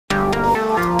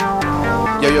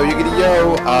Yo yo yiggity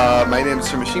yo, my name is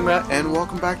ChemaShima and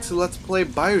welcome back to Let's Play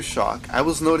Bioshock. I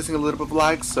was noticing a little bit of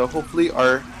lag, so hopefully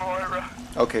our... Moira.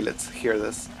 Okay, let's hear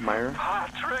this. Myra?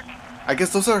 Patrick. I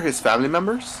guess those are his family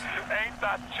members? Ain't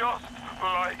that just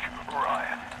like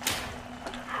Ryan?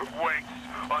 Waits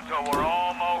until we're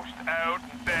almost out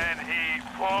and then he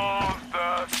pulls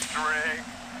the string.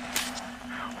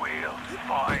 We'll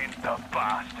find the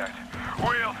bastard.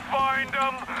 We'll find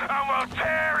him and we'll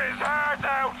tear his heart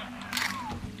out.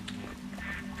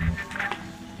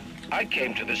 I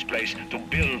came to this place to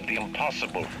build the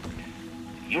impossible.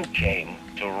 You came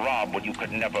to rob what you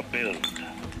could never build.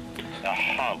 A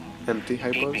hum Empty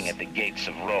gaping hypos? at the gates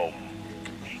of Rome.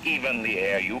 Even the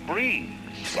air you breathe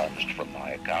sponged from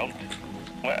my account.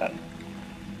 Well,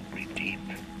 breathe deep,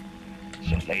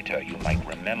 so later you might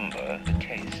remember the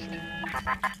taste.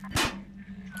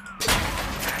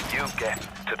 You get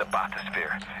to the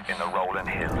bathysphere in the rolling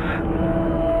hills.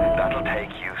 That'll take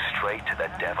you straight to the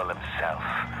devil himself.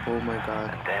 Oh my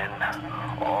god. And then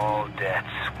all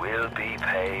debts will be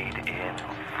paid in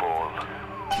full.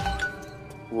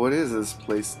 What is this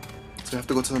place? So we have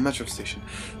to go to the metro station.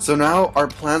 So now our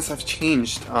plans have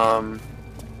changed.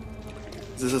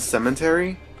 Is this a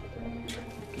cemetery?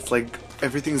 It's like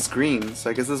everything's green, so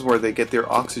I guess this is where they get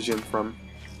their oxygen from.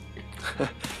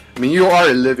 I mean, you are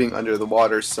living under the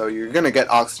water, so you're gonna get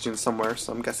oxygen somewhere,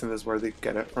 so I'm guessing this is where they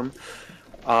get it from.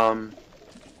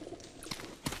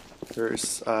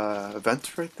 There's a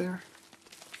vent right there.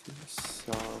 This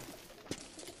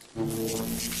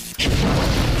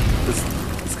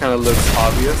kind of looks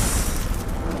obvious.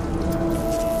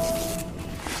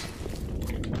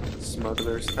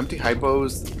 Smugglers, empty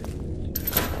hypos,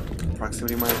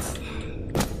 proximity mines,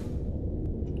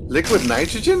 liquid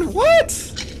nitrogen. What?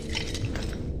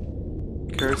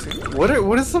 Kerosene.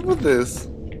 What is up with this?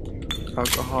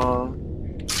 Alcohol.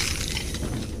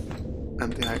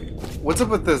 Empty hype. What's up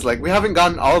with this? Like, we haven't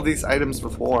gotten all of these items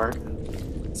before.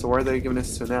 So where are they giving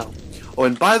us to now? Oh,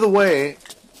 and by the way,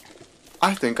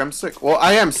 I think I'm sick. Well,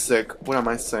 I am sick. What am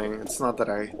I saying? It's not that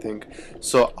I think.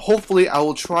 So hopefully I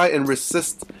will try and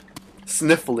resist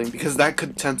sniffling, because that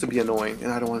could tend to be annoying,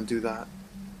 and I don't want to do that.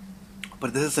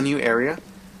 But this is a new area.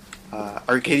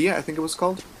 Arcadia, I think it was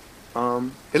called.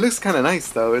 It looks kind of nice,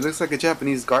 though. It looks like a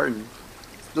Japanese garden.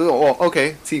 Oh,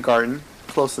 okay, tea garden.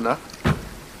 Close enough.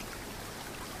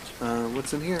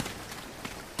 What's in here?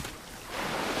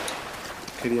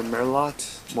 Arcadia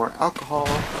Merlot. More alcohol.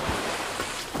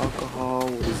 Alcohol.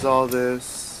 What is all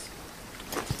this?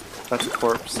 That's a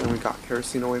corpse, and we got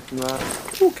kerosene away from that.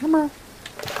 Ooh, camera!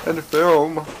 And a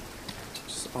film. Which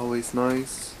is always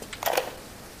nice.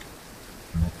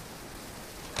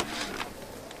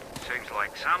 Seems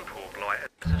like some poor blighters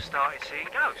have started seeing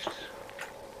ghosts.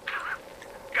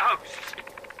 Ghosts!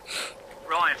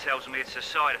 Ryan tells me it's a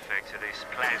side effect of this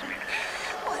plasmic.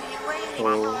 Oh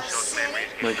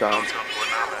my god. Passed on to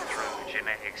another through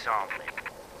genetic sampling.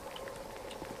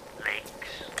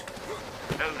 Leaks,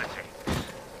 lunatics,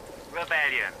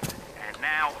 rebellion, and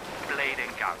now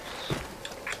bleeding ghosts.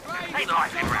 Ain't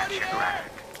life in Ratchet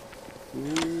Rag?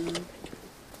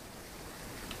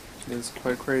 It's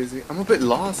quite crazy. I'm a bit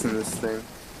lost in this thing.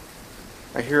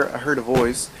 I heard a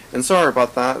voice, and sorry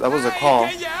about that. That was a call.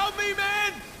 Can you help me,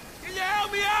 man? Can you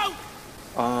help me out?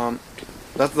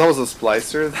 That was a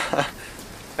splicer.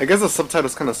 I guess the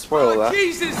subtitles kind of spoil that.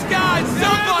 Jesus God,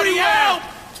 somebody help!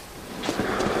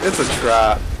 It's a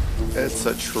trap. It's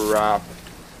a trap.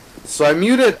 So I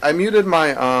muted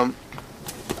my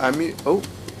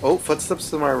oh, footsteps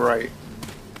to my right.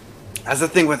 That's the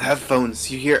thing with headphones.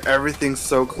 You hear everything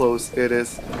so close. It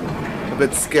is a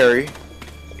bit scary.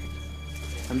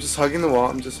 I'm just hugging the wall.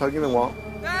 I'm just hugging the wall.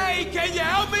 Hey, can you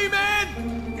help me, man?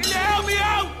 Can you help me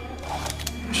out?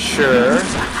 Sure.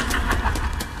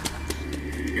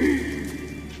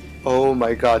 Oh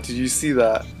my god, did you see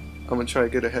that? I'm gonna try to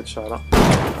get a headshot on.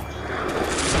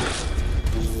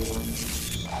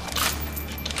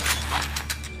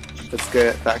 Let's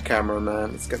get that camera,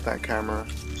 man. Let's get that camera.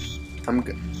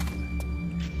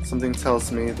 Something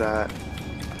tells me that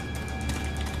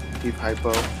keep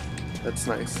hypo. That's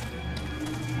nice.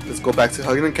 Let's go back to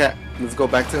hugging the cat. Let's go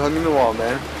back to hugging the wall,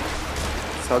 man.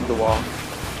 Let's hug the wall.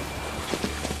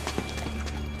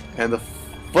 And the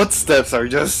footsteps are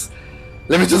just...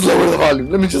 Let me just lower the volume.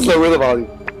 Let me just lower the volume.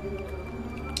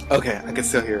 Okay, I can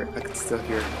still hear it. I can still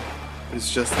hear it.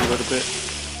 It's just a little bit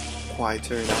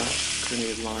quieter now.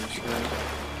 Grenade launcher.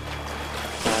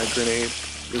 Grenade.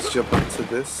 Let's jump up to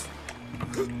this.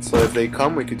 So if they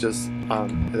come, we could just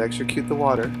electrocute the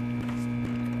water.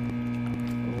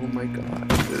 Oh my god.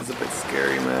 This is a bit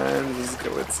scary, man. This is a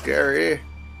bit scary.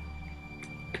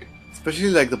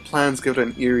 Especially like the plants give it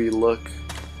an eerie look.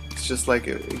 It's just like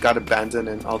it got abandoned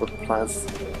and all the plants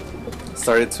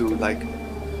started to like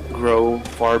grow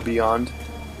far beyond.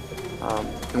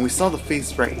 And we saw the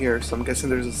face right here, so I'm guessing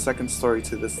there's a second story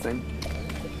to this thing.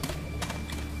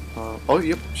 Oh,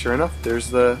 yep, sure enough, there's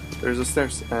the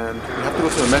stairs, and we have to go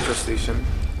to the metro station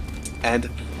and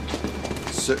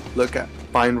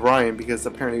find Ryan, because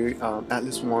apparently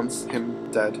Atlas wants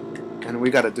him dead, and we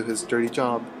gotta do his dirty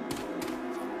job.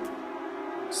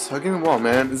 Just hugging the wall,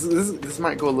 man. This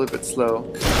might go a little bit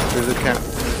slow. There's a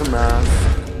mask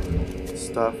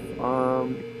stuff.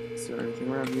 Is there anything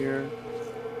around here?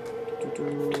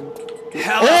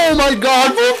 Oh my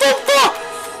God! What the fuck?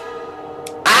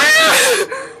 Ah!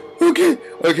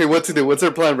 Okay, what to do? What's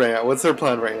our plan right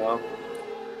now?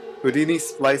 Houdini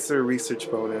splicer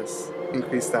research bonus.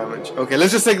 Increased damage. Okay,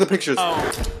 let's just take the pictures.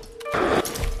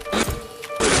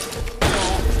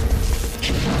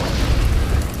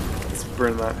 Let's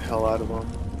burn that hell out of him.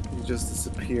 He just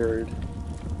disappeared.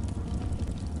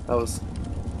 That was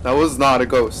not a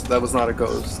ghost. That was not a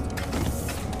ghost.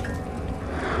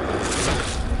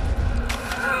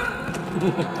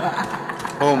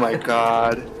 Oh my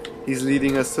God. He's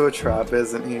leading us to a trap,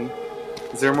 isn't he?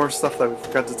 Is there more stuff that we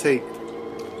forgot to take?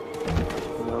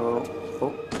 No.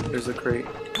 Oh, there's a crate.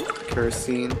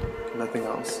 Kerosene. Nothing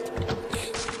else.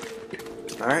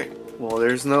 Alright. Well,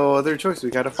 there's no other choice. We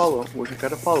gotta follow. We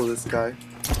gotta follow this guy.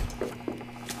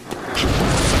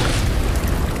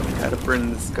 Gotta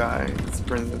burn this guy. Let's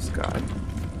burn this guy.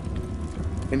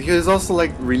 And he was also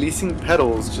like releasing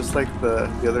petals, just like the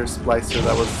other splicer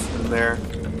that was in there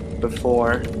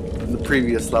before, in the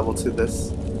previous level to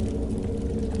this.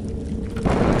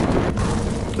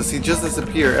 Does he just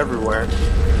disappear everywhere?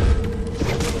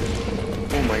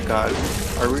 Oh my God!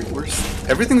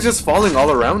 Everything's just falling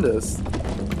all around us.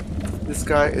 This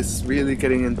guy is really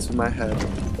getting into my head.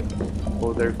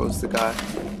 Oh, there goes the guy.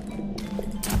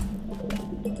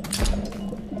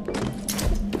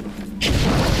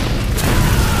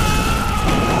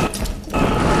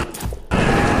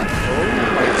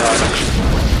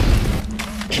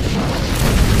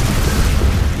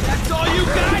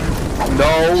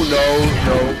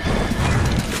 No.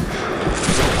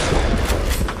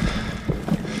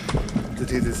 Did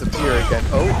he disappear again?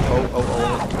 Oh.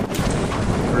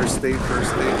 First aid.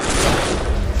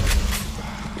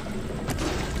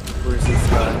 Where's this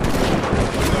guy?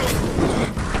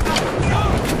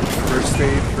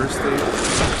 First aid.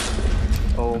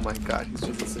 Oh my God, he's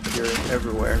just disappearing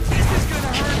everywhere.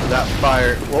 That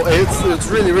fire. Well, it's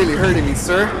really hurting me,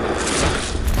 sir.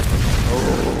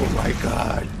 Oh my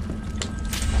God.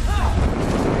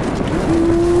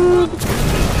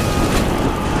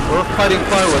 We're fighting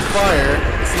fire with fire.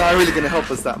 It's not really gonna help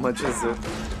us that much, is it?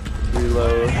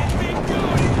 Reload.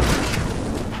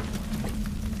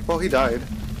 Well, he died.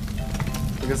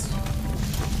 I guess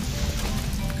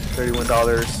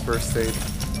 $31 first aid.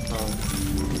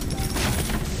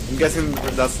 I'm guessing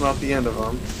that's not the end of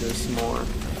them. There's more.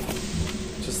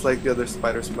 Just like the other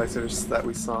spider splicers that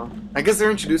we saw. I guess they're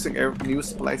introducing a new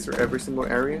splicer every single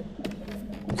area.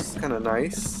 Which is kind of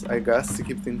nice, I guess, to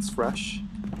keep things fresh.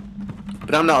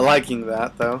 But I'm not liking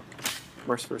that, though.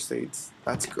 More first aids.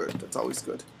 That's good. That's always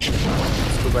good.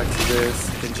 Let's go back to this.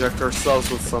 Inject ourselves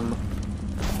with some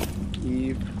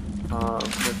Eve.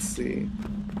 Let's see.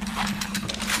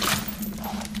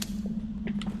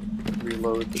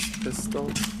 Reload this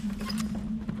pistol.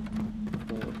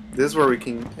 This is where we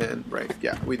came in, right?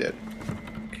 Yeah, we did.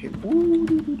 Okay.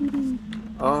 Ooh.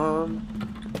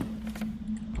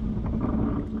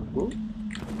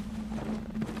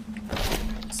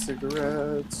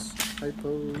 Cigarettes,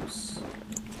 hypos.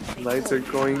 Lights are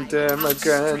going dim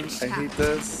again. I hate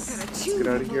this. Let's get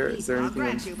out of here. Is there anything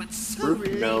on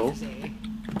roof? No.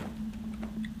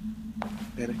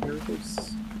 And here it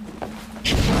goes.